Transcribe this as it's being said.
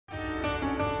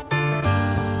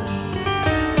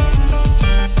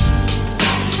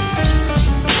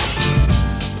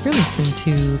listen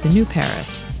to The New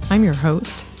Paris. I'm your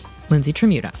host, Lindsay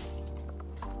Tremuta.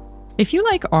 If you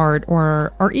like art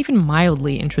or are even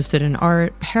mildly interested in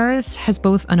art, Paris has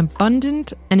both an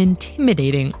abundant and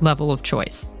intimidating level of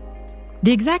choice.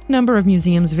 The exact number of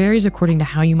museums varies according to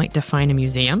how you might define a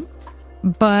museum,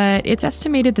 but it's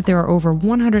estimated that there are over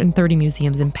 130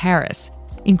 museums in Paris,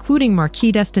 including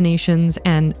marquee destinations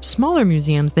and smaller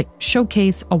museums that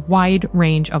showcase a wide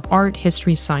range of art,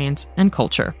 history, science, and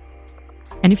culture.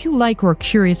 And if you like or are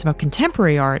curious about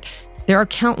contemporary art, there are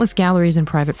countless galleries and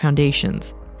private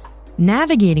foundations.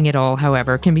 Navigating it all,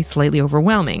 however, can be slightly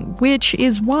overwhelming, which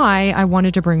is why I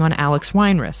wanted to bring on Alex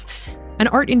Weinress, an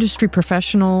art industry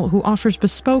professional who offers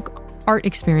bespoke art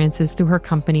experiences through her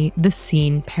company, The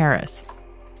Scene Paris.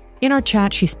 In our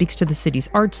chat, she speaks to the city's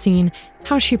art scene,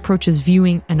 how she approaches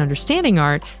viewing and understanding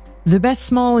art, the best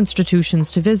small institutions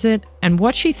to visit, and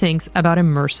what she thinks about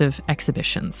immersive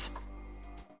exhibitions.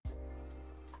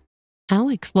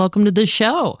 Alex, welcome to the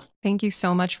show. Thank you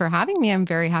so much for having me. I'm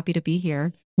very happy to be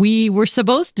here. We were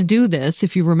supposed to do this,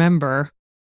 if you remember,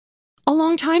 a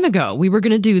long time ago. We were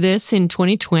going to do this in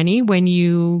 2020 when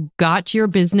you got your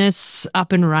business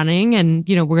up and running. And,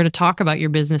 we're going to talk about your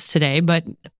business today. But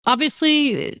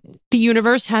obviously, the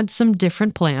universe had some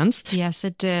different plans. Yes,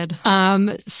 it did.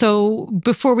 So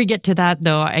before we get to that,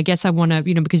 though, I guess I want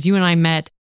to, because you and I met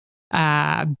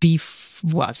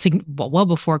well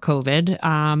before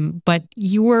COVID, but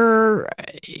you were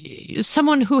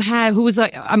someone who was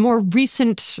a more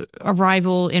recent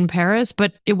arrival in Paris,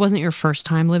 but it wasn't your first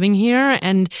time living here.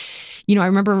 And, I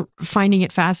remember finding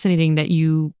it fascinating that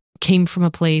you came from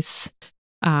a place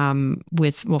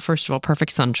with, well, first of all,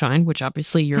 perfect sunshine, which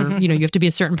obviously you're, you have to be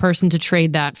a certain person to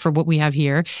trade that for what we have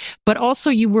here. But also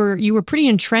you were pretty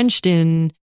entrenched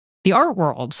in the art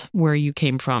world where you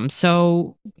came from.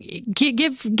 So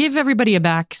give everybody a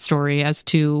backstory as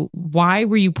to why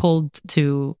were you pulled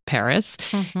to Paris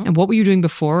and what were you doing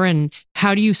before and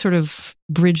how do you sort of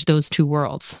bridge those two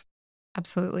worlds?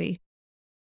 Absolutely.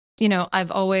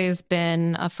 I've always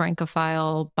been a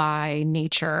Francophile by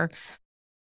nature.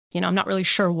 I'm not really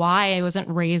sure why. I wasn't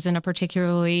raised in a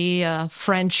particularly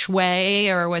French way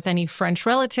or with any French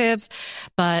relatives.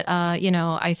 But,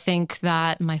 I think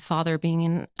that my father being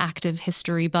an active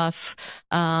history buff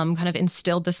kind of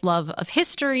instilled this love of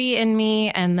history in me.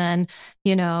 And then,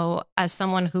 as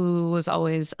someone who was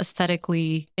always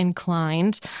aesthetically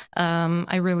inclined,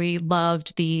 I really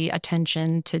loved the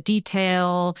attention to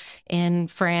detail in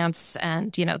France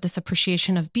and, this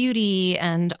appreciation of beauty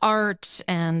and art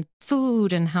and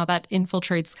food and how that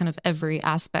infiltrates kind of every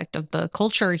aspect of the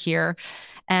culture here.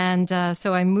 And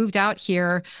so I moved out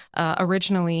here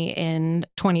originally in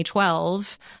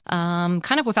 2012,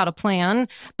 kind of without a plan,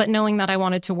 but knowing that I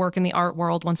wanted to work in the art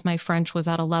world once my French was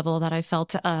at a level that I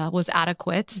felt was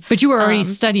adequate. But you were already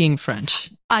studying French.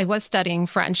 I was studying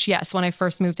French, yes, when I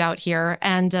first moved out here.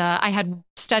 And I had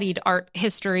studied art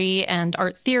history and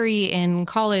art theory in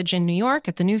college in New York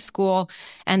at the New School,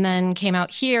 and then came out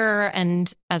here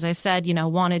and, as I said,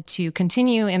 wanted to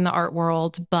continue in the art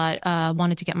world, but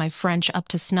wanted to get my French up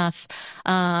to snuff.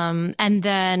 And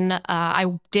then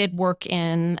I did work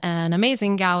in an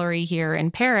amazing gallery here in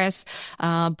Paris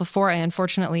before I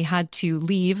unfortunately had to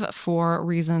leave for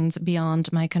reasons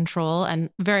beyond my control and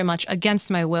very much against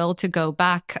my will to go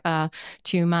back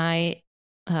to my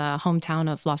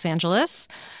hometown of Los Angeles.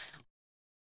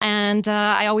 And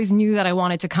I always knew that I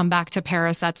wanted to come back to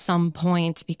Paris at some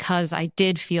point because I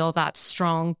did feel that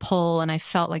strong pull. And I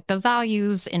felt like the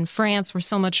values in France were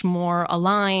so much more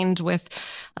aligned with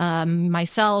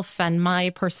myself and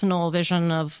my personal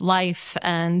vision of life.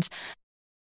 And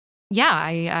yeah,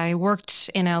 I worked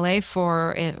in LA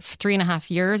for 3.5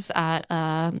 years at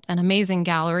an amazing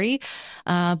gallery,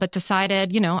 but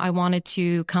decided, I wanted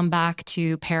to come back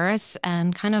to Paris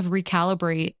and kind of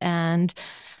recalibrate. And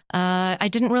I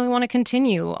didn't really want to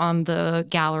continue on the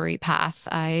gallery path.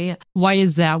 Why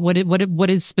is that? What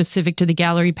is specific to the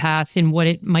gallery path and what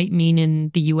it might mean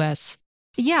in the US?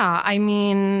 Yeah, I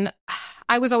mean,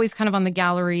 I was always kind of on the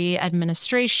gallery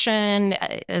administration,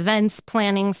 events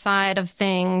planning side of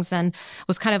things, and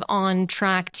was kind of on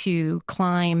track to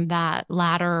climb that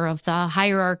ladder of the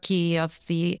hierarchy of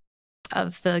the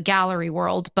gallery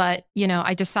world. But,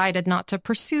 I decided not to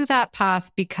pursue that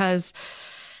path because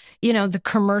the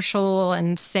commercial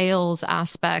and sales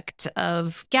aspect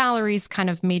of galleries kind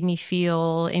of made me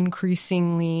feel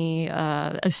increasingly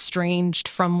estranged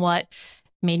from what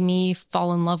made me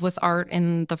fall in love with art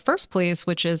in the first place,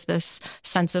 which is this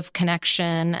sense of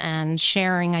connection and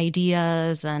sharing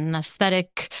ideas and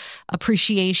aesthetic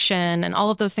appreciation and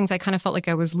all of those things I kind of felt like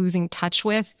I was losing touch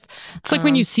with. It's like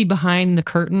when you see behind the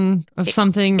curtain of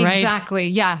something, right? Exactly.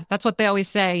 Yeah. That's what they always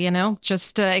say,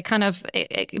 just it kind of,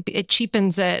 it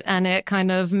cheapens it, and it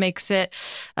kind of makes it,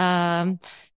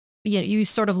 you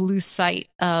sort of lose sight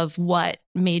of what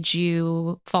made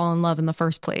you fall in love in the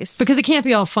first place. Because it can't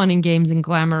be all fun and games and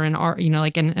glamour and art,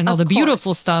 and all the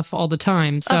beautiful stuff all the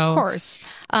time. So of course,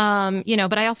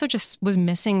 but I also just was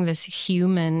missing this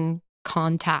human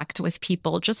contact with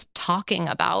people, just talking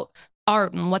about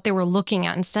art and what they were looking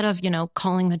at, instead of,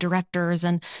 calling the directors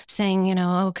and saying,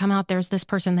 oh, come out, there's this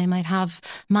person, they might have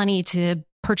money to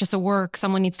purchase a work,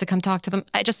 someone needs to come talk to them.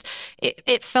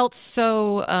 It felt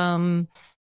so,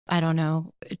 I don't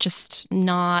know, just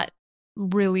not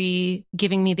really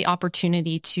giving me the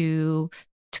opportunity to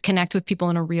connect with people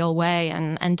in a real way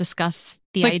and discuss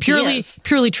the ideas.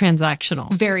 Purely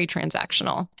transactional. Very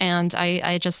transactional. And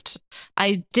I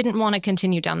didn't want to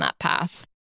continue down that path.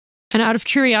 And out of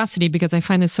curiosity, because I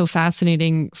find this so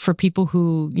fascinating for people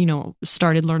who,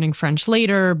 started learning French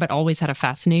later, but always had a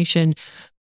fascination,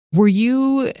 were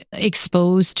you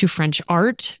exposed to French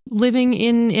art living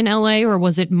in LA, or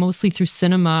was it mostly through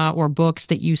cinema or books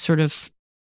that you sort of,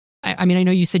 I mean, I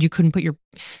know you said you couldn't put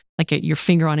your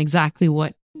finger on exactly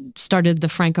what started the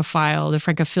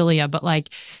Francophilia, but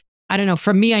I don't know.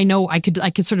 For me, I know I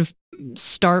could sort of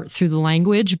start through the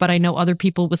language, but I know other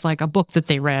people, it was like a book that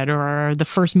they read or the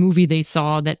first movie they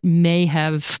saw that may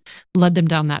have led them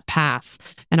down that path.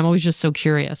 And I'm always just so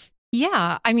curious.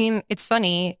 Yeah. I mean, it's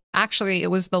funny. Actually,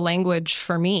 it was the language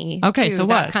for me. Okay, too. So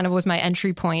that kind of was my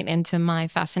entry point into my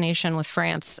fascination with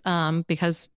France,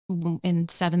 because in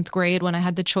 7th grade, when I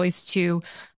had the choice to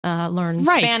learn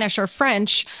Spanish or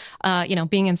French,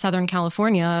 being in Southern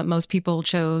California, most people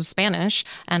chose Spanish,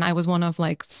 and I was one of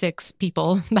 6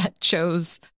 people that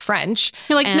chose French.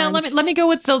 You're like, no, let me go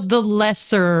with the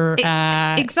lesser.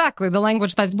 Exactly, the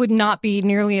language that would not be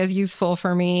nearly as useful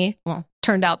for me. Well,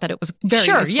 turned out that it was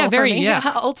very useful for me,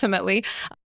 ultimately.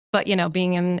 But,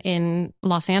 being in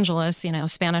Los Angeles,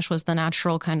 Spanish was the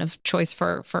natural kind of choice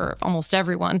for almost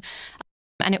everyone.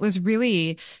 And it was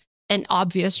really an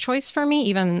obvious choice for me,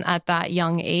 even at that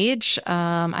young age.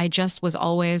 I just was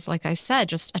always, like I said,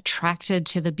 just attracted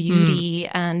to the beauty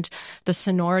and the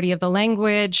sonority of the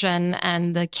language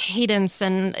and the cadence.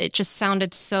 And it just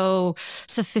sounded so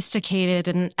sophisticated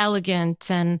and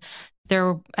elegant. And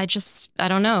I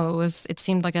don't know, it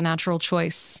seemed like a natural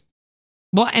choice.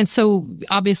 Well, and so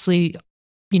obviously,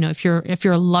 if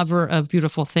you're a lover of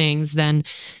beautiful things, then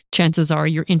chances are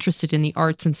you're interested in the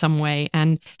arts in some way.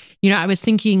 And, I was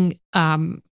thinking,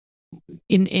 in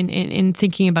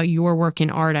thinking about your work in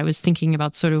art, I was thinking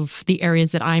about sort of the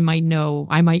areas that I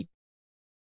might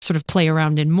sort of play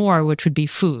around in more, which would be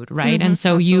food, right? Mm-hmm, and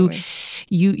so absolutely.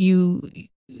 you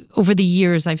over the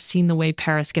years, I've seen the way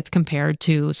Paris gets compared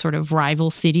to sort of rival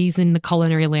cities in the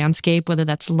culinary landscape, whether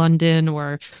that's London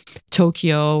or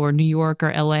Tokyo or New York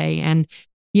or LA. And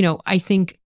I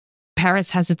think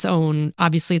Paris has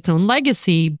obviously its own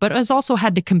legacy, but has also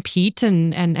had to compete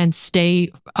and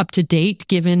stay up to date,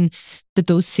 given that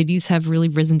those cities have really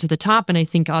risen to the top. And I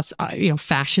think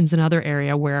fashion's another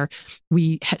area where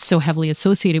we so heavily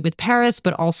associated with Paris,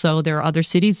 but also there are other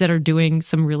cities that are doing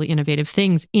some really innovative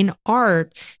things in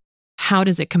art. How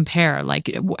does it compare? Like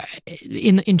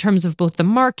in terms of both the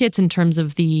markets, in terms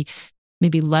of the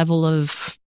maybe level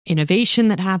of innovation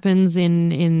that happens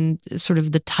in sort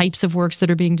of the types of works that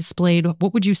are being displayed?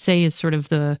 What would you say is sort of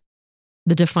the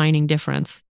defining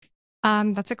difference?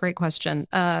 That's a great question.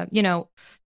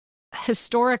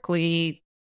 Historically,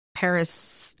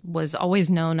 Paris was always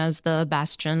known as the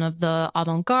bastion of the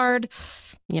avant-garde,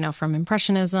 from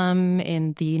Impressionism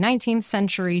in the 19th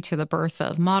century to the birth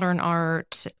of modern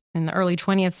art in the early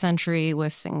 20th century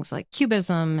with things like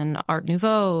Cubism and Art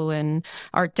Nouveau and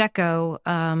Art Deco,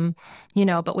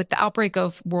 but with the outbreak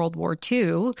of World War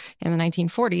II in the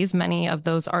 1940s, many of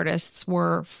those artists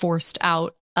were forced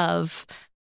out of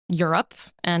Europe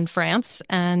and France,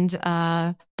 and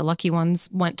the lucky ones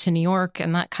went to New York,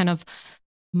 and that kind of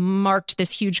marked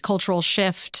this huge cultural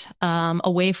shift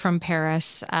away from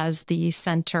Paris as the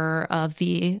center of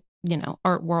the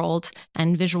art world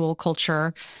and visual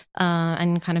culture,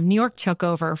 and kind of New York took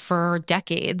over for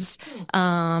decades,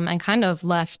 and kind of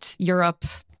left Europe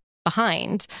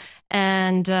behind.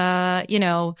 And,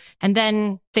 and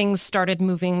then things started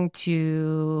moving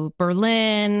to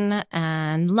Berlin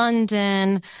and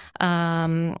London.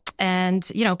 And,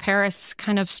 Paris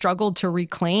kind of struggled to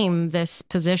reclaim this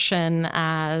position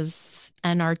as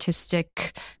an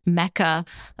artistic mecca,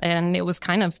 and it was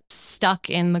kind of stuck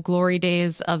in the glory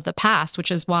days of the past,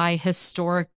 which is why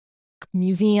historic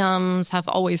museums have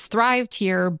always thrived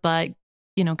here, but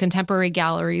contemporary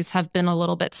galleries have been a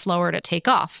little bit slower to take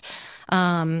off.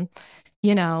 I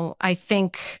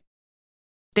think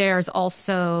there's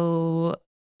also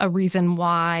a reason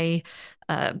why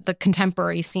the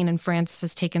contemporary scene in France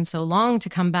has taken so long to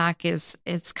come back is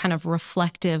it's kind of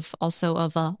reflective also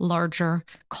of a larger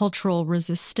cultural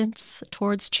resistance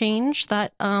towards change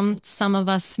that some of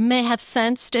us may have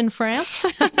sensed in France,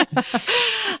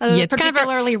 yeah,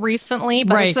 particularly recently,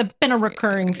 but right. It's been a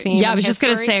recurring theme. Yeah, I was just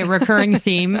going to say recurring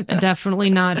theme. Definitely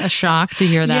not a shock to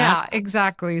hear that. Yeah,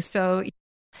 exactly. So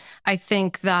I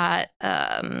think that,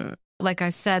 like I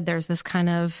said, there's this kind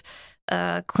of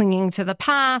clinging to the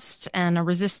past and a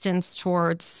resistance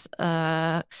towards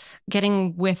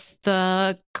getting with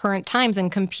the current times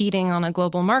and competing on a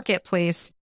global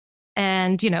marketplace.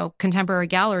 And, contemporary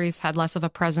galleries had less of a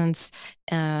presence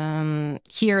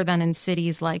here than in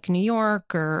cities like New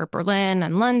York or Berlin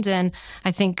and London.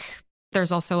 I think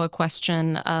there's also a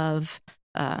question of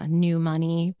new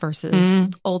money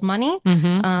versus old money,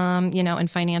 in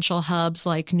financial hubs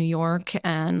like New York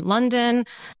and London,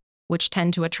 which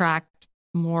tend to attract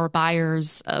more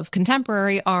buyers of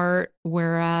contemporary art,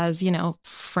 whereas,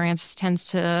 France tends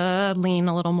to lean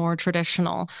a little more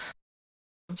traditional.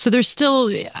 So there's still,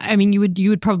 I mean, you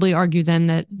would probably argue then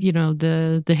that,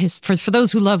 for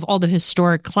those who love all the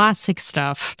historic classic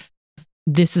stuff,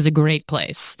 this is a great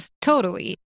place.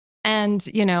 Totally. And,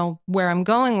 where I'm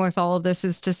going with all of this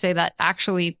is to say that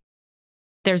actually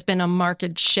there's been a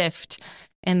marked shift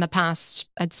in the past,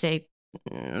 I'd say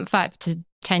 5 to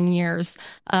 10 years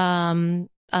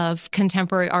of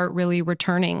contemporary art really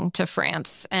returning to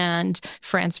France, and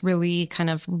France really kind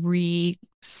of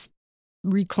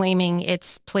reclaiming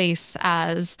its place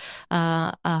as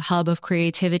a hub of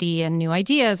creativity and new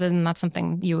ideas. And that's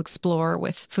something you explore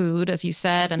with food, as you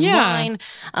said, and wine.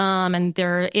 And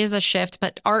there is a shift,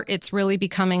 but art, it's really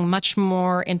becoming much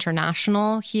more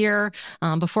international here.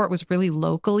 Before it was really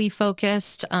locally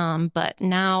focused. But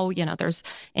now, there's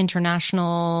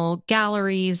international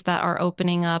galleries that are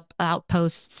opening up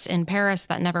outposts in Paris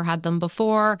that never had them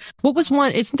before. What was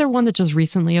one? Isn't there one that just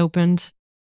recently opened?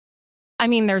 I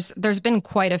mean, there's been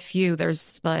quite a few.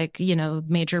 There's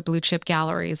major blue chip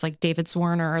galleries like David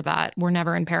Zwirner that were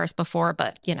never in Paris before,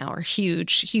 but are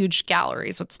huge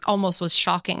galleries. It almost was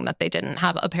shocking that they didn't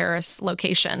have a Paris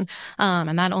location,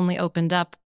 and that only opened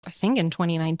up, I think, in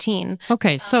 2019.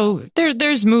 Okay, so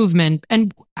there's movement,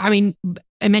 and I mean,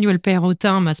 Emmanuel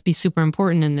Perrotin must be super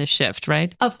important in this shift,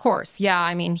 right? Of course, yeah.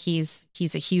 I mean, he's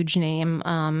a huge name,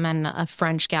 and a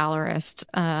French gallerist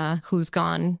who's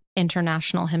gone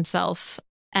international himself,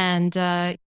 and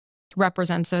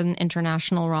represents an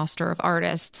international roster of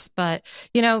artists. But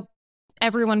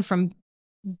everyone from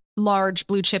large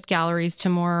blue chip galleries to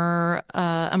more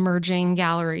emerging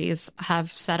galleries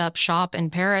have set up shop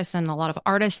in Paris, and a lot of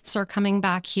artists are coming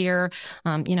back here.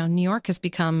 New York has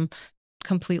become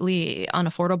completely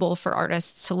unaffordable for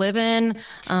artists to live in.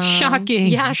 Shocking.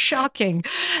 Yeah, shocking.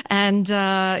 And,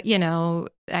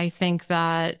 I think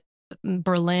that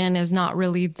Berlin is not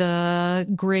really the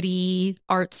gritty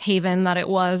arts haven that it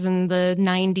was in the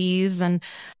 90s. And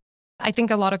I think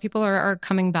a lot of people are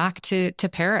coming back to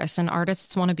Paris, and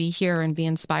artists want to be here and be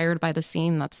inspired by the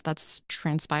scene that's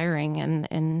transpiring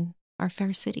in our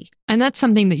fair city. And that's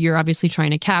something that you're obviously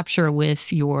trying to capture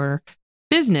with your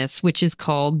business, which is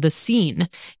called The Scene.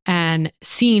 And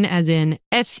scene as in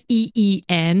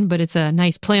SEEN, but it's a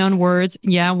nice play on words.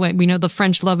 Yeah, we know the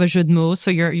French love a jeu de mots, so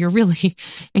you're really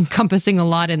encompassing a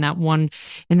lot in that one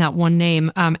name.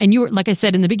 And you were, like I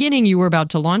said in the beginning, you were about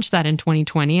to launch that in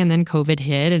 2020, and then COVID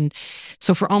hit. And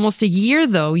so for almost a year,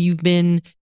 though, you've been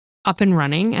up and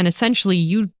running, and essentially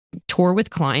you tour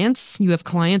with clients. You have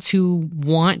clients who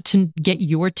want to get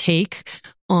your take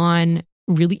on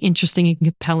really interesting and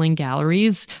compelling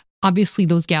galleries. Obviously,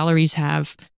 those galleries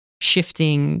have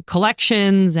shifting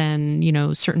collections and,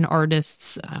 certain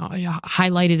artists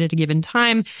highlighted at a given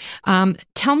time.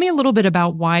 Tell me a little bit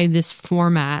about why this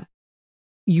format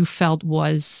you felt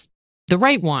was the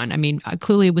right one. I mean,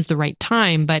 clearly it was the right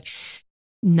time, but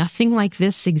nothing like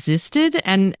this existed.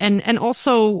 And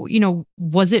also,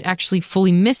 was it actually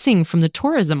fully missing from the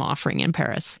tourism offering in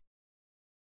Paris?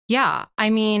 Yeah,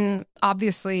 I mean,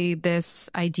 obviously, this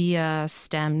idea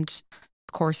stemmed,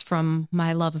 of course, from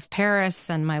my love of Paris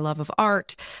and my love of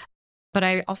art. But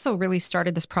I also really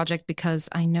started this project because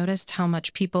I noticed how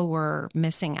much people were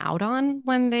missing out on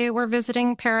when they were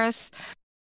visiting Paris.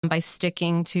 by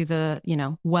sticking to the,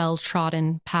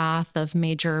 well-trodden path of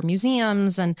major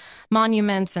museums and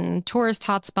monuments and tourist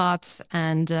hotspots.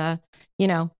 And,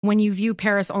 when you view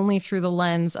Paris only through the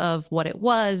lens of what it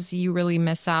was, you really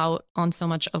miss out on so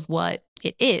much of what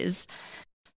it is.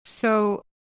 So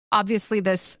obviously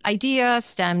this idea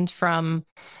stemmed from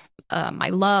my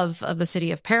love of the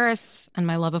city of Paris and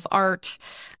my love of art.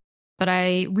 But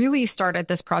I really started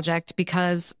this project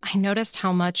because I noticed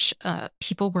how much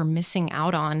people were missing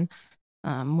out on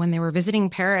when they were visiting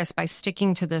Paris by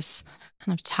sticking to this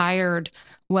kind of tired,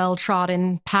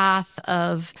 well-trodden path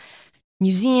of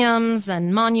museums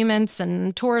and monuments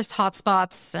and tourist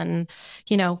hotspots. And,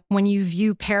 when you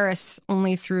view Paris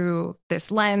only through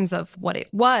this lens of what it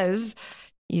was,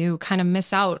 you kind of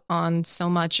miss out on so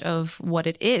much of what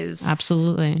it is.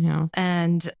 Absolutely. Yeah.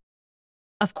 And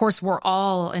of course, we're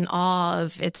all in awe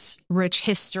of its rich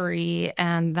history,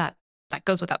 and that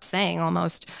goes without saying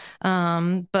almost.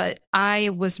 But I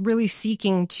was really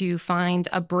seeking to find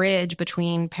a bridge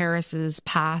between Paris's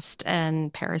past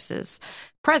and Paris's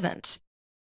present.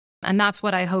 And that's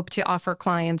what I hope to offer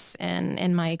clients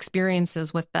in my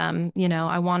experiences with them.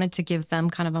 I wanted to give them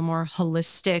kind of a more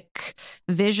holistic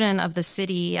vision of the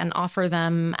city and offer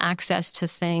them access to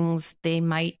things they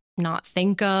might not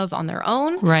think of on their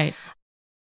own. Right.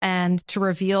 And to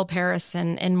reveal Paris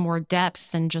in more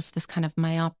depth than just this kind of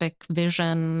myopic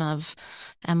vision of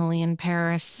Emily in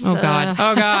Paris. Oh, God.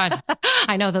 Oh, God.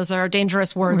 I know those are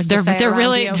dangerous words they're, to say they're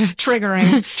really you.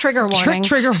 Triggering. Trigger warning.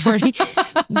 Trigger warning.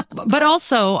 But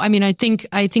also, I mean, I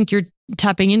think you're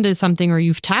tapping into something, or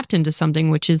you've tapped into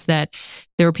something, which is that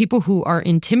there are people who are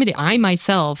intimidated. I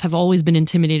myself have always been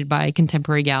intimidated by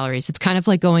contemporary galleries. It's kind of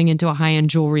like going into a high-end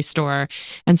jewelry store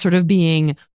and sort of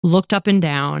being looked up and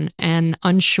down and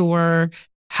unsure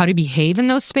how to behave in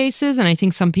those spaces. And I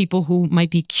think some people who might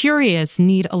be curious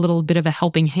need a little bit of a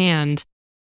helping hand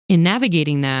in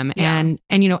navigating them. Yeah. And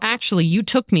actually you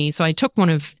took me, so I took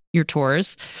one of your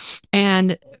tours,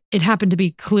 and it happened to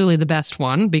be clearly the best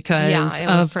one because it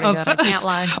was pretty good. I can't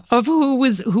lie. Of who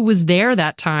was there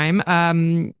that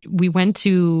time. We went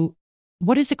to,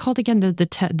 what is it called again?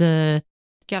 The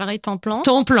Galerie Templon.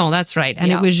 Templon, that's right. And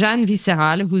it was Jeanne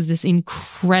Visceral, who's this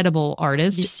incredible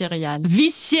artist. Visceral.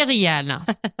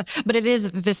 But it is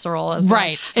visceral as well.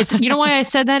 Right. It's, why I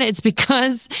said that? It's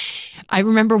because I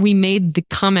remember we made the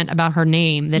comment about her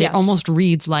name that it almost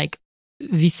reads like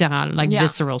visceral, like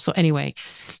visceral. So anyway,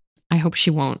 I hope she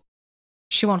won't.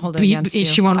 She won't hold it against you.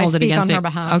 She won't hold it against me. I speak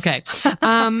on her behalf. Okay.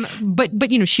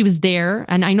 But she was there,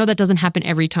 and I know that doesn't happen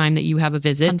every time that you have a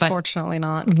visit. Unfortunately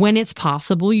but when it's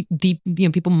possible,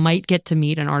 people might get to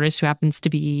meet an artist who happens to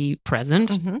be present.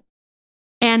 Mm-hmm.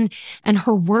 And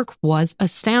her work was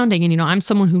astounding. And I'm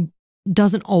someone who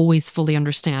doesn't always fully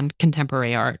understand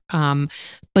contemporary art.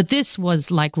 But this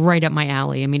was like right up my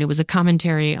alley. I mean, it was a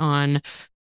commentary on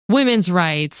women's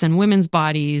rights and women's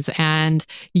bodies, and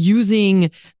using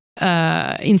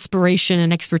inspiration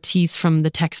and expertise from the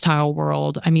textile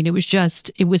world. I mean, it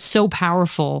was so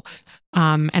powerful.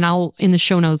 And in the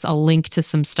show notes, I'll link to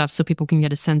some stuff so people can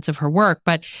get a sense of her work.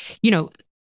 But,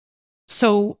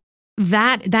 so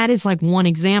that is like one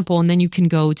example. And then you can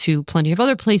go to plenty of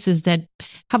other places that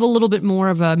have a little bit more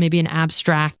of maybe an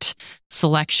abstract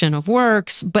selection of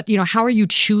works. But, how are you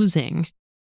choosing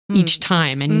each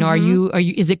time? And are you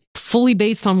is it fully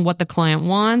based on what the client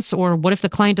wants, or what if the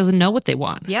client doesn't know what they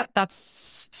want? Yep,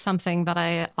 that's something that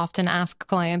I often ask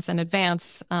clients in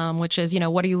advance, which is,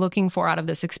 what are you looking for out of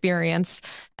this experience?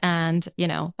 And,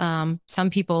 some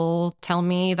people tell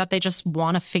me that they just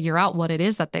want to figure out what it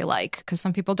is that they like, because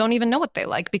some people don't even know what they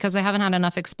like because they haven't had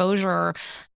enough exposure.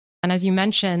 And as you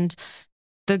mentioned,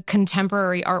 the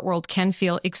contemporary art world can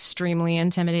feel extremely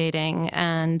intimidating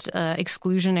and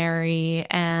exclusionary.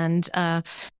 And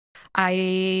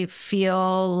I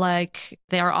feel like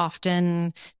they are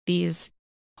often these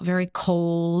very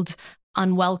cold,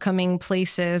 unwelcoming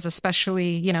places,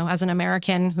 especially, as an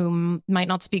American who might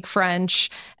not speak French.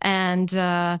 And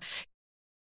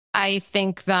I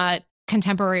think that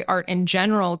contemporary art in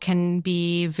general can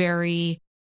be very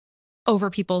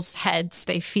over people's heads.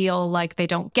 They feel like they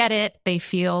don't get it. They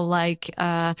feel like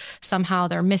somehow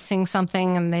they're missing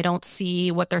something and they don't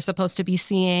see what they're supposed to be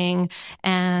seeing.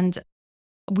 And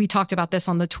we talked about this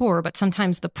on the tour, but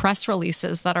sometimes the press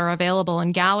releases that are available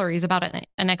in galleries about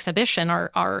an exhibition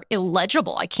are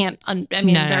illegible.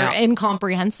 They're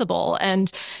incomprehensible. And,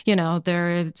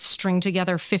 they're string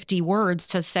together 50 words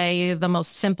to say the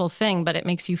most simple thing, but it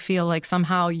makes you feel like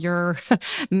somehow you're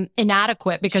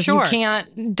inadequate because you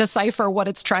can't decipher what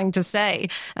it's trying to say.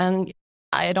 And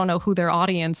I don't know who their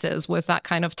audience is with that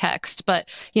kind of text, but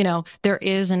there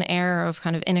is an air of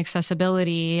kind of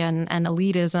inaccessibility and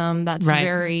elitism that's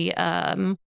very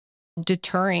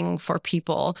deterring for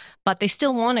people, but they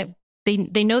still want it.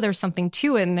 They know there's something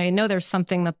to it, and they know there's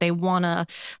something that they want to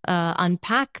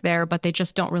unpack there, but they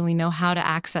just don't really know how to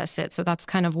access it. So that's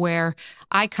kind of where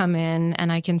I come in,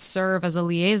 and I can serve as a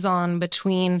liaison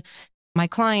between my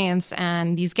clients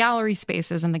and these gallery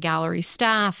spaces and the gallery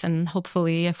staff, and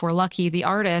hopefully, if we're lucky, the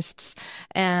artists.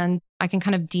 And I can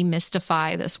kind of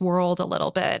demystify this world a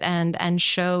little bit and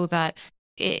show that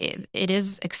it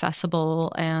is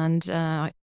accessible, and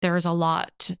there is a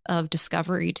lot of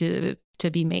discovery to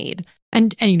be made.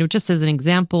 And just as an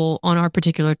example, on our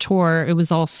particular tour, it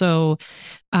was also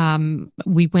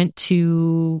we went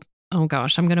to, oh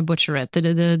gosh, I'm going to butcher it,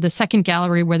 the second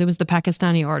gallery where there was the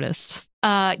Pakistani artist.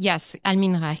 Yes,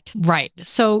 Alminrek. Right.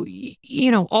 So,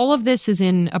 all of this is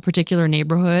in a particular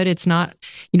neighborhood. It's not,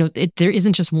 there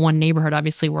isn't just one neighborhood,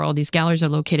 obviously, where all these galleries are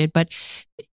located, but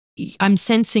I'm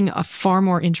sensing a far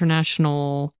more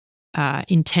international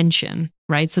intention,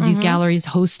 right? So these galleries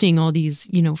hosting all these,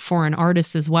 foreign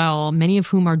artists as well, many of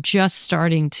whom are just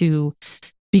starting to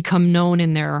become known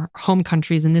in their home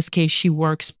countries. In this case, she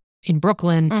works in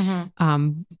Brooklyn,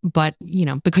 but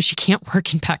because she can't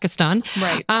work in Pakistan,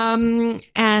 right? And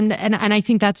I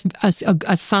think that's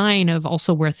a sign of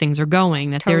also where things are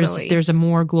going. That there's a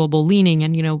more global leaning,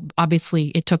 and obviously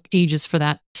it took ages for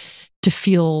that to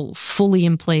feel fully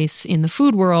in place in the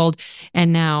food world,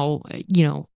 and now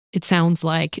it sounds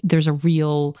like there's a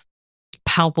real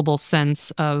palpable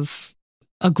sense of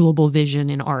a global vision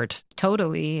in art.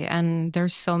 Totally, and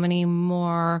there's so many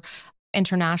more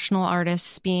international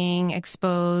artists being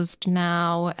exposed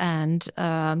now, and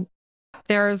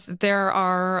there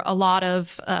are a lot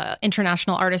of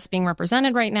international artists being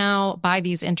represented right now by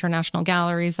these international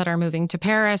galleries that are moving to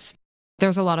Paris.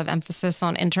 There's a lot of emphasis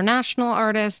on international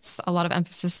artists, a lot of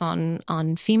emphasis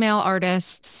on female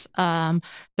artists.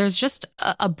 There's just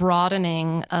a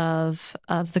broadening of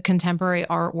the contemporary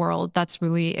art world that's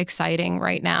really exciting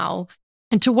right now.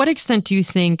 And to what extent do you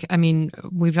think,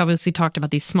 we've obviously talked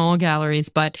about these small galleries,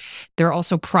 but there are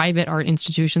also private art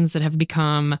institutions that have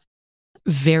become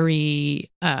very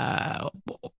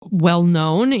well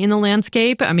known in the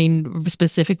landscape.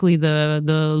 Specifically the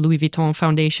Louis Vuitton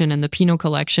Foundation and the Pinot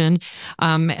Collection.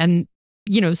 And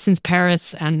since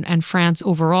Paris and France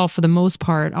overall, for the most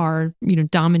part, are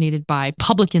dominated by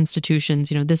public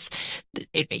institutions,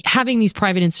 having these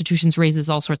private institutions raises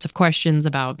all sorts of questions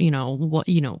about what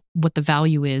the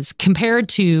value is compared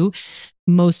to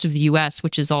most of the U.S.,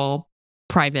 which is all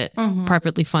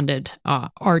privately funded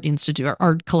art institute,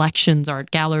 art collections,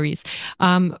 art galleries.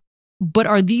 But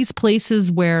are these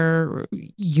places where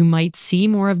you might see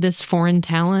more of this foreign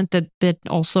talent that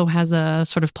also has a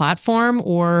sort of platform,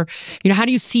 or how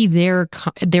do you see their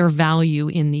value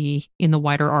in the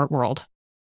wider art world?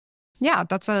 Yeah,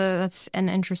 that's an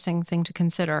interesting thing to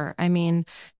consider.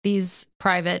 These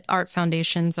private art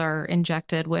foundations are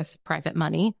injected with private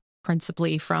money,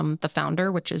 principally from the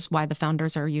founder, which is why the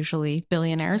founders are usually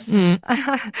billionaires.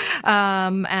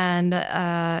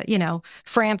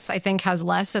 France, I think, has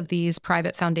less of these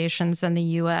private foundations than the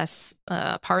U.S.,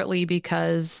 partly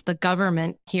because the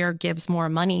government here gives more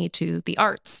money to the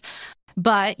arts.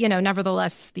 But,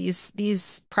 nevertheless,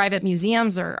 these private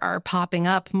museums are popping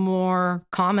up more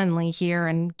commonly here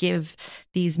and give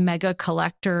these mega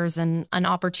collectors an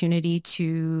opportunity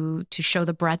to show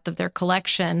the breadth of their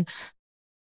collection.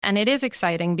 And it is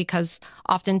exciting because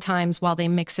oftentimes, while they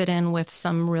mix it in with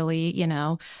some really,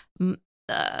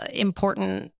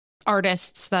 important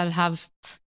artists that have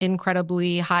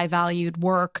incredibly high valued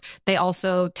work, they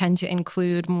also tend to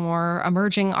include more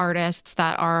emerging artists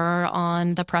that are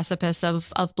on the precipice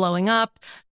of blowing up.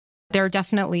 There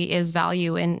definitely is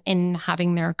value in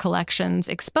having their collections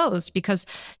exposed because,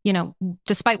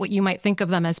 despite what you might think of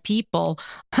them as people,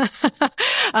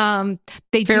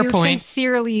 they Fair do point.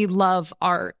 Sincerely love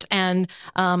art. And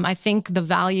I think the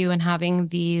value in having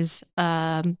these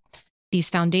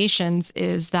foundations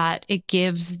is that it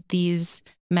gives these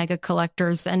mega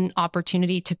collectors an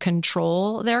opportunity to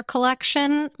control their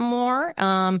collection more,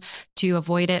 to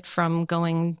avoid it from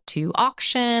going to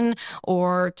auction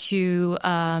or to,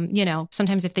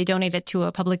 sometimes if they donate it to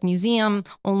a public museum,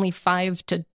 only 5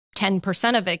 to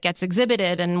 10% of it gets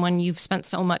exhibited. And when you've spent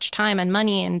so much time and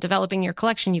money in developing your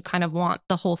collection, you kind of want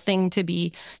the whole thing to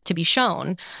be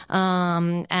shown.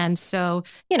 And so,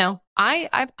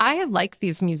 I like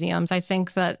these museums. I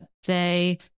think that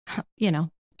they,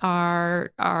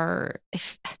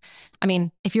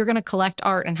 if you're going to collect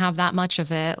art and have that much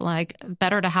of it, like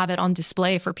better to have it on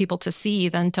display for people to see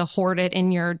than to hoard it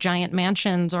in your giant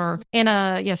mansions or in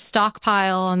a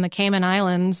stockpile on the Cayman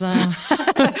Islands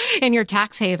in your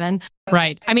tax haven.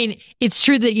 Right. I mean, it's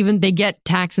true that even they get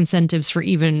tax incentives for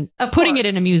even putting it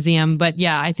in a museum. But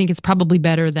yeah, I think it's probably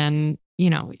better than,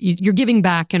 you're giving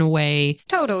back in a way.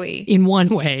 Totally. In one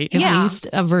way, at least,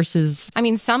 versus. I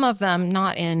mean, some of them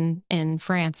not in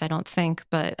France, I don't think,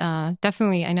 but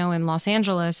definitely I know in Los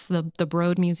Angeles, the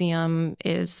Broad Museum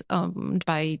is owned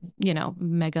by,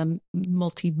 mega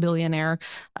multi-billionaire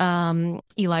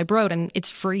Eli Broad, and it's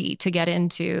free to get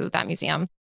into that museum.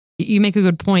 You make a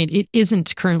good point. It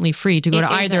isn't currently free to go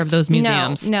to either of those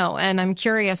museums. No. And I'm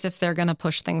curious if they're going to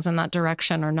push things in that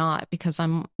direction or not, because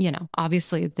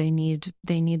obviously they need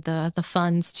the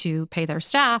funds to pay their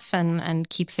staff and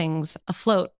keep things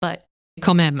afloat. But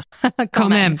quand même.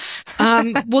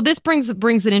 Well, this brings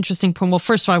an interesting point. Well,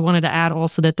 first of all, I wanted to add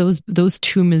also that those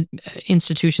two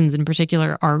institutions in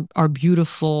particular are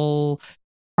beautiful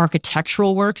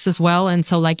architectural works as well. And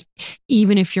so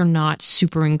even if you're not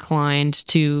super inclined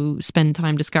to spend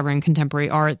time discovering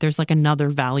contemporary art, there's another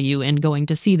value in going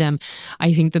to see them.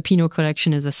 I think the Pinault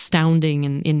collection is astounding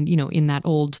in that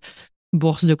old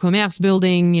Bourse de Commerce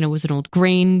building, it was an old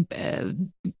grain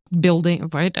building,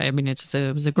 right? I mean, it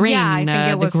was a grain. Yeah, I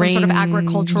think it was some sort of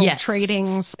agricultural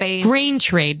trading space. Grain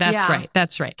trade.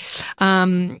 That's right.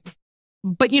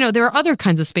 But there are other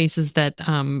kinds of spaces that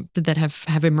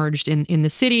have emerged in the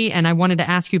city, and I wanted to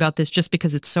ask you about this just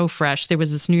because it's so fresh. There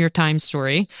was this New York Times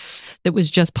story that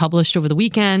was just published over the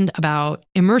weekend about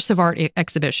immersive art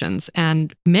exhibitions,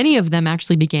 and many of them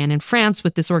actually began in France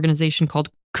with this organization called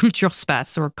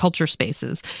Culturespace or Culture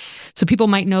Spaces. So people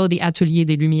might know the Atelier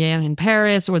des Lumières in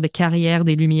Paris or the Carrière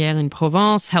des Lumières in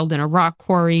Provence, held in a rock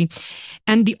quarry.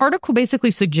 And the article basically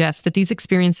suggests that these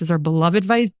experiences are beloved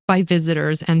by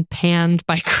visitors and panned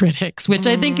by critics, which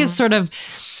I think is sort of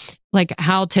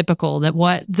how typical that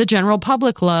what the general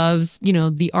public loves,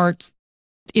 the arts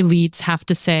elites have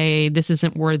to say, this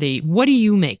isn't worthy. What do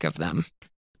you make of them?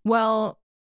 Well,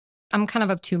 I'm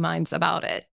kind of two minds about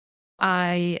it.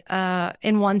 I,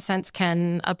 in one sense,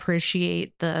 can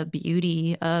appreciate the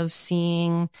beauty of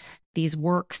seeing these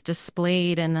works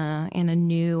displayed in a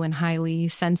new and highly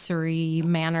sensory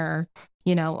manner,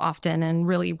 often in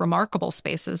really remarkable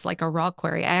spaces like a rock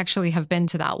quarry. I actually have been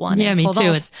to that one. Yeah, me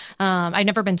Provence. Too. I've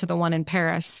never been to the one in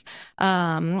Paris.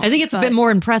 I think it's a bit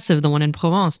more impressive, the one in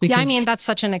Provence. Because, I mean, that's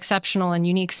such an exceptional and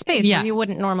unique space where you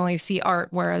wouldn't normally see art.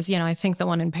 Whereas, I think the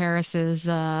one in Paris is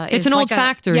it's an old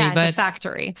factory. Yeah, it's a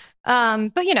factory.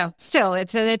 But still,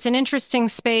 it's an interesting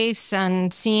space,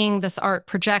 and seeing this art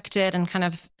projected and kind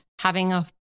of having a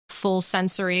full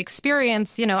sensory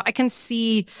experience, I can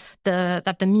see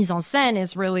that the mise en scène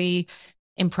is really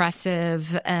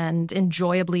impressive and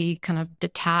enjoyably kind of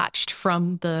detached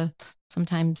from the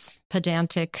sometimes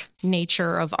pedantic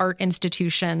nature of art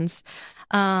institutions.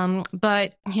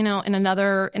 But in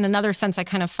another sense, I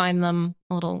kind of find them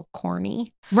a little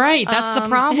corny. Right. That's the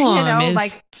problem.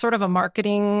 Sort of a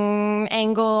marketing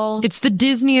angle. It's the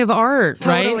Disney of art,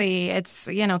 totally. Right? It's,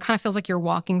 kind of feels like you're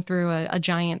walking through a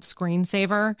giant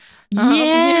screensaver.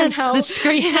 Yes. The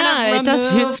screen. Yeah, it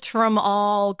does. Removed from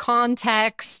all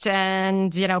context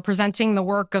and, presenting the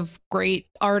work of great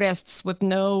artists with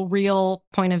no real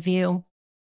point of view.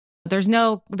 There's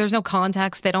no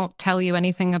context. They don't tell you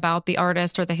anything about the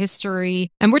artist or the history.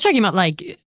 And we're talking about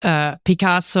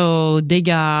Picasso,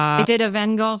 Degas. They did a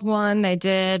Van Gogh one. They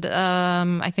did,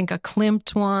 I think, a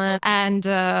Klimt one. And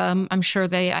I'm sure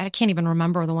I can't even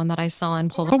remember the one that I saw in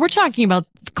Provence. But we're talking about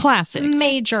classics.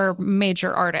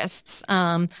 Major artists.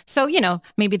 So,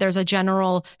 maybe there's a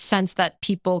general sense that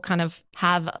people kind of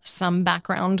have some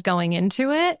background going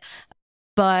into it.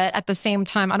 But at the same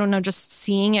time, I don't know, just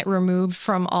seeing it removed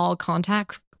from all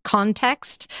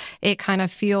context, it kind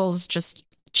of feels just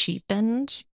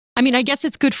cheapened. I mean, I guess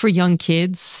it's good for young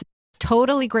kids.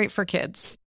 Totally great for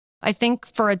kids. I think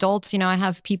for adults, I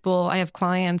have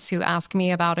clients who ask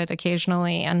me about it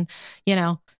occasionally. And,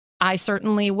 I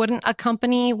certainly wouldn't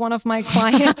accompany one of my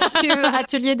clients to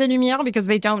Atelier des Lumières because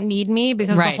they don't need me,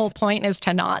 because the whole point is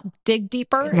to not dig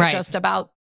deeper. It's just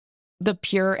about the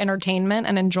pure entertainment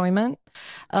and enjoyment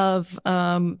of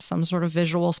some sort of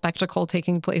visual spectacle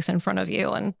taking place in front of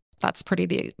you. And that's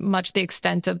pretty much the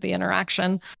extent of the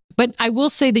interaction. But I will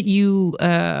say that you,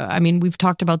 we've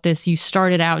talked about this. You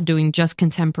started out doing just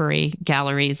contemporary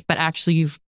galleries, but actually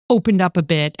you've opened up a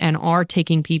bit and are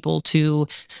taking people to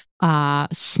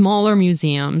smaller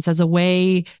museums as a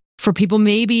way for people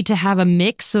maybe to have a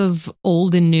mix of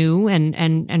old and new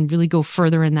and really go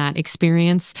further in that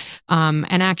experience.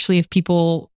 And actually, if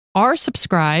people are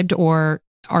subscribed or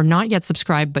are not yet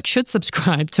subscribed but should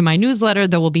subscribe to my newsletter,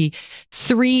 there will be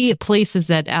 3 places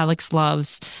that Alex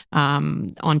loves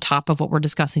on top of what we're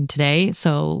discussing today.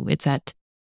 So it's at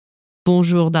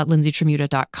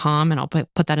bonjour.lindsaytremuta.com, and I'll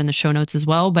put that in the show notes as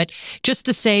well. But just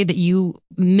to say that you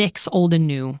mix old and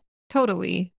new.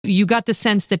 Totally. You got the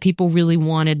sense that people really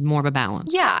wanted more of a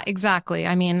balance. Yeah, exactly.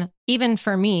 I mean, even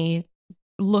for me,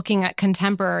 looking at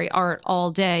contemporary art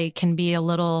all day can be a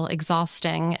little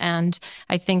exhausting. And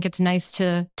I think it's nice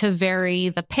to vary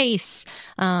the pace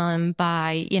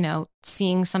by,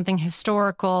 seeing something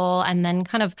historical and then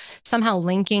kind of somehow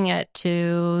linking it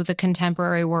to the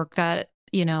contemporary work that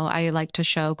I like to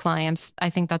show clients. I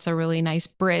think that's a really nice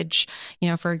bridge.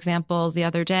 For example, the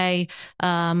other day,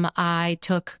 I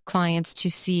took clients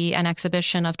to see an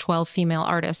exhibition of 12 female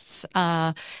artists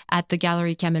at the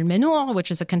Galerie Camille Menor, which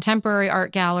is a contemporary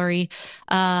art gallery.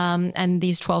 And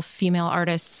these 12 female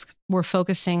artists were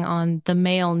focusing on the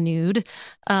male nude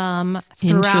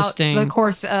throughout the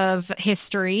course of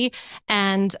history.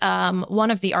 And one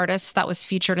of the artists that was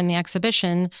featured in the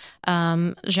exhibition,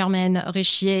 Germaine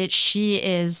Richier, she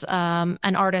is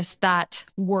an artist that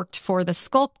worked for the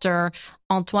sculptor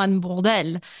Antoine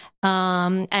Bourdelle.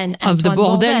 And of Antoine the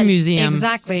Bourdelle Museum.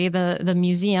 Exactly. The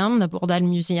museum, the Bourdelle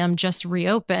Museum, just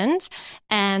reopened.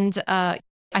 And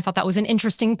I thought that was an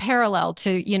interesting parallel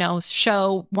to,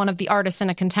 show one of the artists in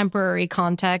a contemporary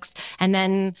context and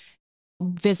then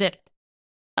visit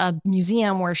a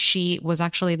museum where she was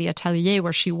actually the atelier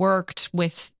where she worked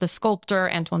with the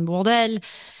sculptor Antoine Bourdelle.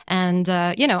 And,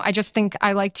 I just think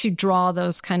I like to draw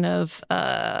those kind of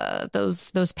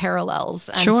those parallels.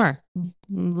 And sure.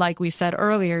 Like we said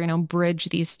earlier, bridge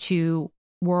these two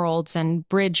worlds and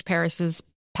bridge Paris's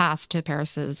past to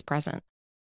Paris's present.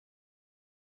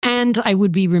 And I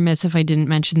would be remiss if I didn't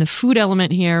mention the food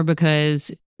element here, because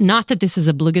not that this is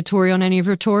obligatory on any of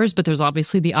your tours, but there's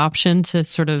obviously the option to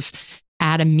sort of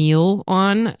add a meal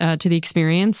on to the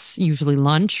experience, usually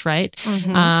lunch, right?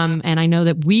 Mm-hmm. And I know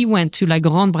that we went to La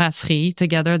Grande Brasserie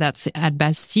together. That's at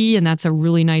Bastille, and that's a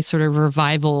really nice sort of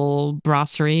revival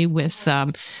brasserie with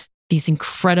these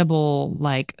incredible,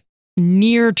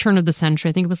 near turn of the century.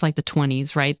 I think it was the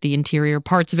 20s, right? The interior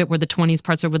parts of it were the 20s,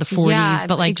 parts of it were the 40s,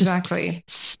 but exactly.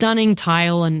 Just stunning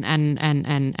tile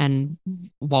and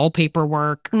wallpaper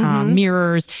work, Mm-hmm.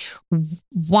 mirrors.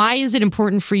 Why is it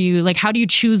important for you? How do you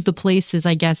choose the places,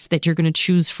 I guess, that you're going to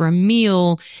choose for a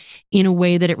meal in a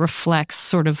way that it reflects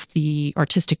sort of the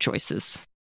artistic choices?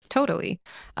 Totally.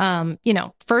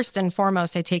 First and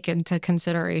foremost, I take into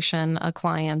consideration a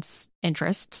client's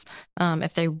interests.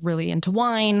 If they're really into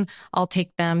wine, I'll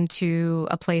take them to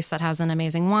a place that has an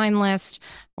amazing wine list.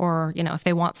 Or, if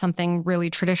they want something really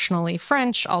traditionally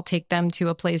French, I'll take them to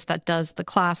a place that does the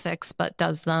classics, but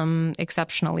does them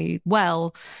exceptionally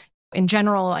well. In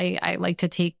general, I like to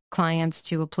take clients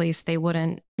to a place they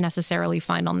wouldn't necessarily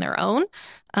find on their own,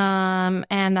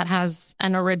 and that has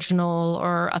an original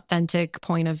or authentic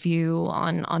point of view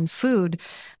on food.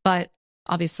 But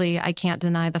obviously, I can't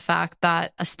deny the fact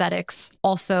that aesthetics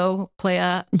also play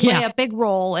a big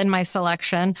role in my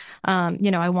selection.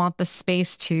 I want the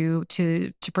space to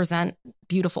present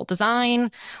beautiful design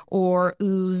or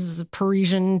ooze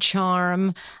Parisian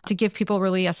charm, to give people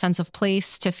really a sense of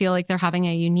place, to feel like they're having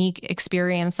a unique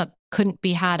experience that couldn't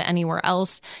be had anywhere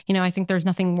else. I think there's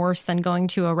nothing worse than going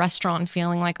to a restaurant and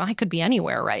feeling like I could be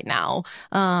anywhere right now.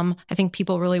 I think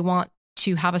people really want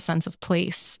to have a sense of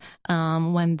place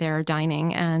when they're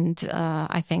dining. And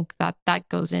I think that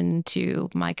goes into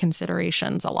my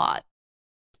considerations a lot.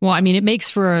 Well, I mean, it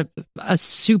makes for a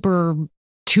super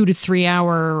 2 to 3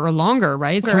 hour or longer,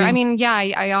 right? Sure. I mean,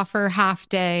 I offer half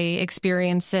day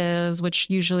experiences, which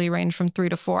usually range from 3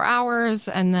 to 4 hours,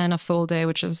 and then a full day,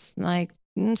 which is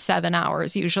 7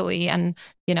 hours usually. And,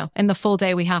 in the full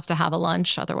day, we have to have a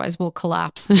lunch. Otherwise we'll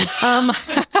collapse.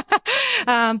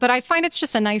 But I find it's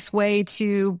just a nice way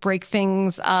to break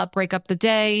things up, break up the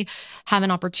day, have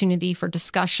an opportunity for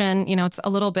discussion. It's a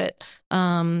little bit,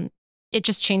 it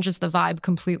just changes the vibe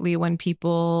completely when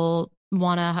people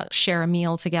want to share a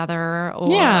meal together or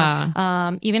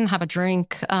even have a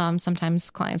drink. Sometimes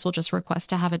clients will just request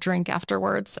to have a drink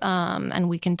afterwards, and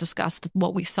we can discuss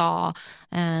what we saw.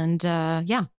 And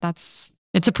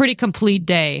it's a pretty complete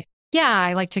day. Yeah,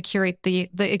 I like to curate the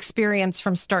experience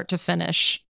from start to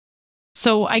finish.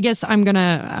 So I guess I'm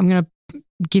gonna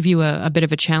give you a bit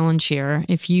of a challenge here.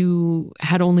 If you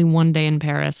had only one day in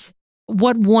Paris,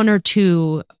 what 1 or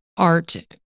 2 art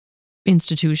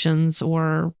institutions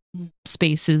or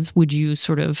spaces would you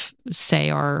sort of say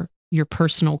are your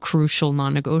personal, crucial,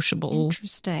 non-negotiable?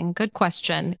 Interesting. Good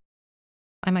question.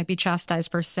 I might be chastised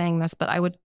for saying this, but I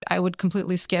would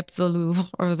completely skip the Louvre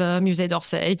or the Musée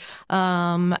d'Orsay.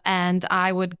 And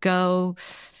I would go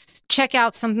check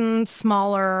out some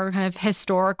smaller kind of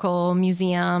historical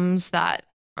museums that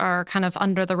are kind of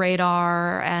under the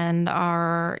radar and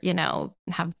are,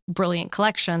 have brilliant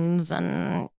collections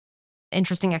and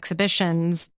interesting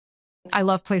exhibitions. I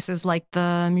love places like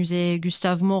the Musée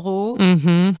Gustave Moreau,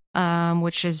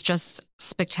 which is just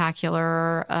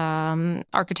spectacular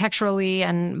architecturally.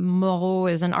 And Moreau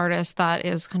is an artist that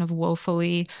is kind of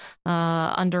woefully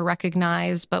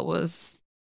under-recognized, but was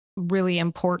really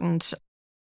important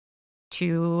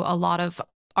to a lot of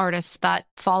artists that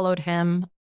followed him.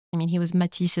 I mean, he was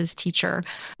Matisse's teacher.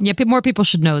 Yeah, more people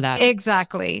should know that.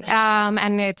 Exactly.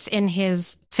 And it's in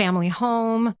his family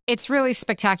home. It's really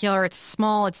spectacular. It's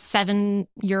small. It's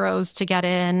 €7 to get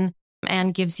in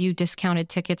and gives you discounted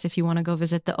tickets if you want to go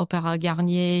visit the Opéra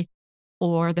Garnier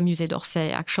or the Musée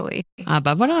d'Orsay, actually. Ah,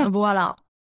 bah voilà.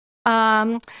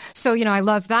 Voilà. So, I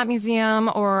love that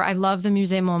museum, or I love the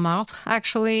Musée Montmartre,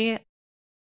 actually.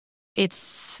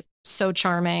 It's so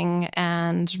charming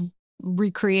and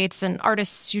recreates an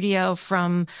artist studio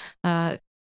from the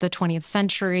 20th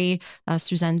century,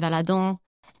 Suzanne Valadon.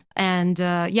 And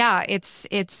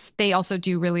they also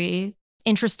do really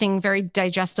interesting, very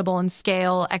digestible and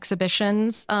scale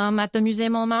exhibitions at the Musée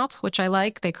Montmartre, which I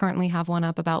like. They currently have one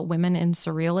up about women in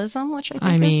surrealism, which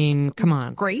I think is come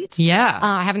on. Great. Yeah.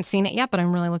 I haven't seen it yet, but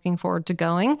I'm really looking forward to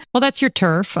going. Well, that's your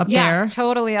turf up there. Yeah,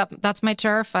 totally up. That's my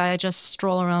turf. I just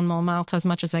stroll around Montmartre as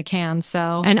much as I can.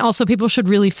 So, and also people should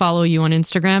really follow you on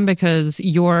Instagram because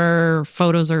your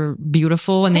photos are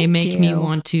beautiful and they make me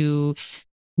want to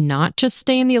not just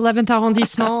stay in the 11th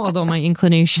arrondissement, although my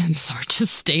inclinations are to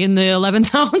stay in the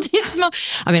 11th arrondissement.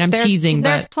 I mean, teasing, but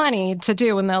there's plenty to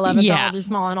do in the 11th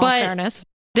arrondissement, in all fairness.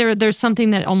 There's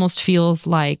something that almost feels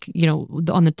like, in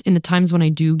the times when I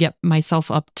do get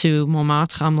myself up to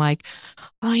Montmartre, I'm like,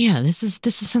 oh yeah, this is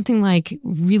something like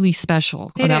really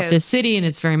special about this city, and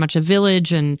it's very much a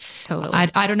village, and totally.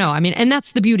 I don't know. I mean, and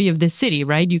that's the beauty of this city,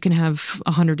 right? You can have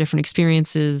 100 different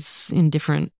experiences in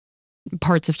different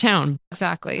parts of town.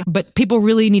 Exactly. But people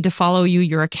really need to follow you.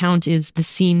 Your account is The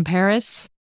Scene Paris.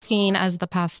 Scene as the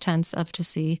past tense of to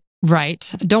see.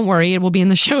 Right. Don't worry. It will be in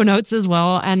the show notes as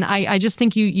well. And I just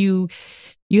think you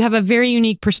have a very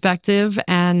unique perspective,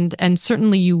 and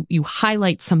certainly you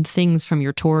highlight some things from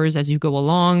your tours as you go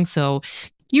along. So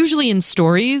usually in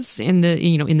stories, in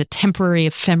the temporary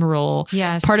ephemeral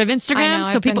part of Instagram. I know,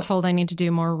 so I've been told I need to do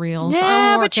more reels.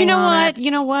 Yeah, but you know what?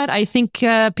 You know what? I think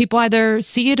people either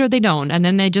see it or they don't, and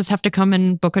then they just have to come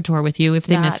and book a tour with you if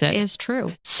they miss it. That is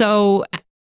true. So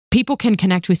people can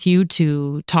connect with you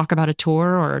to talk about a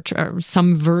tour or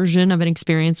some version of an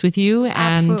experience with you.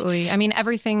 Absolutely. I mean,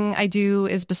 everything I do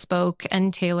is bespoke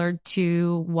and tailored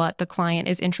to what the client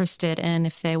is interested in.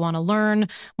 If they want to learn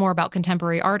more about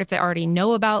contemporary art, if they already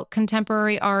know about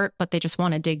contemporary art, but they just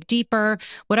want to dig deeper,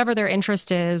 whatever their interest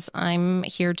is, I'm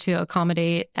here to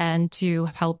accommodate and to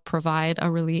help provide a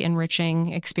really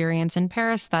enriching experience in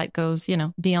Paris that goes,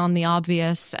 beyond the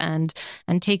obvious and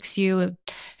takes you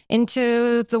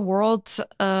into the world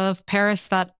of Paris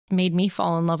that made me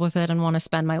fall in love with it and want to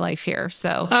spend my life here.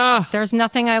 So there's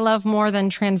nothing I love more than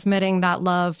transmitting that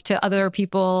love to other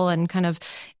people and kind of,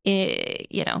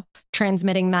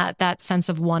 transmitting that sense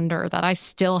of wonder that I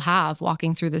still have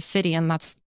walking through the city. And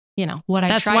that's, what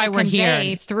I try to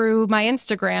convey through my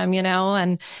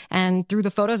Instagram, and through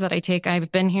the photos that I take. I've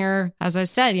been here, as I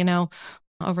said,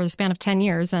 over the span of 10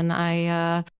 years, and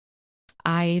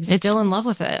I'm still in love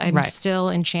with it. I'm still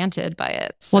enchanted by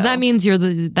it. So. Well, that means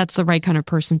that's the right kind of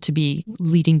person to be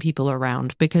leading people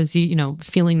around, because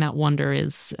feeling that wonder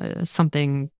is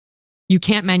something you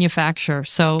can't manufacture.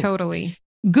 So totally.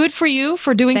 Good for you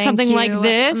for doing something like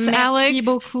this, Merci Alex. Merci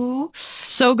beaucoup.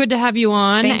 So good to have you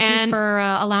on. Thank you for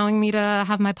allowing me to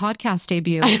have my podcast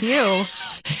debut with you.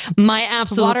 My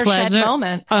absolute Watershed pleasure.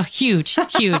 Moment. Huge.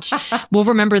 We'll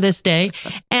remember this day.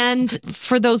 And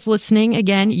for those listening,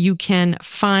 again, you can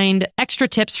find extra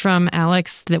tips from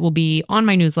Alex that will be on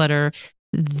my newsletter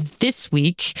this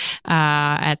week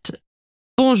at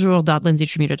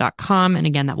bonjour.lindsaytramuta.com. And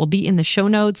again, that will be in the show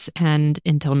notes. And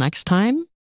until next time,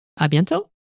 à bientôt.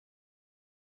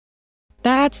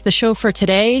 That's the show for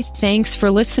today. Thanks for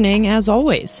listening, as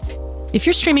always. If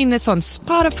you're streaming this on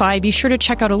Spotify, be sure to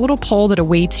check out a little poll that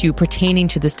awaits you pertaining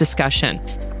to this discussion.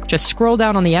 Just scroll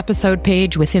down on the episode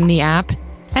page within the app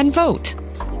and vote.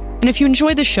 And if you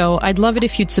enjoy the show, I'd love it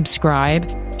if you'd subscribe,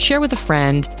 share with a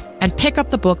friend, and pick up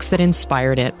the books that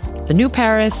inspired it, The New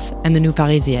Paris and The New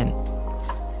Parisienne.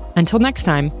 Until next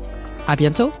time, à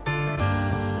bientôt.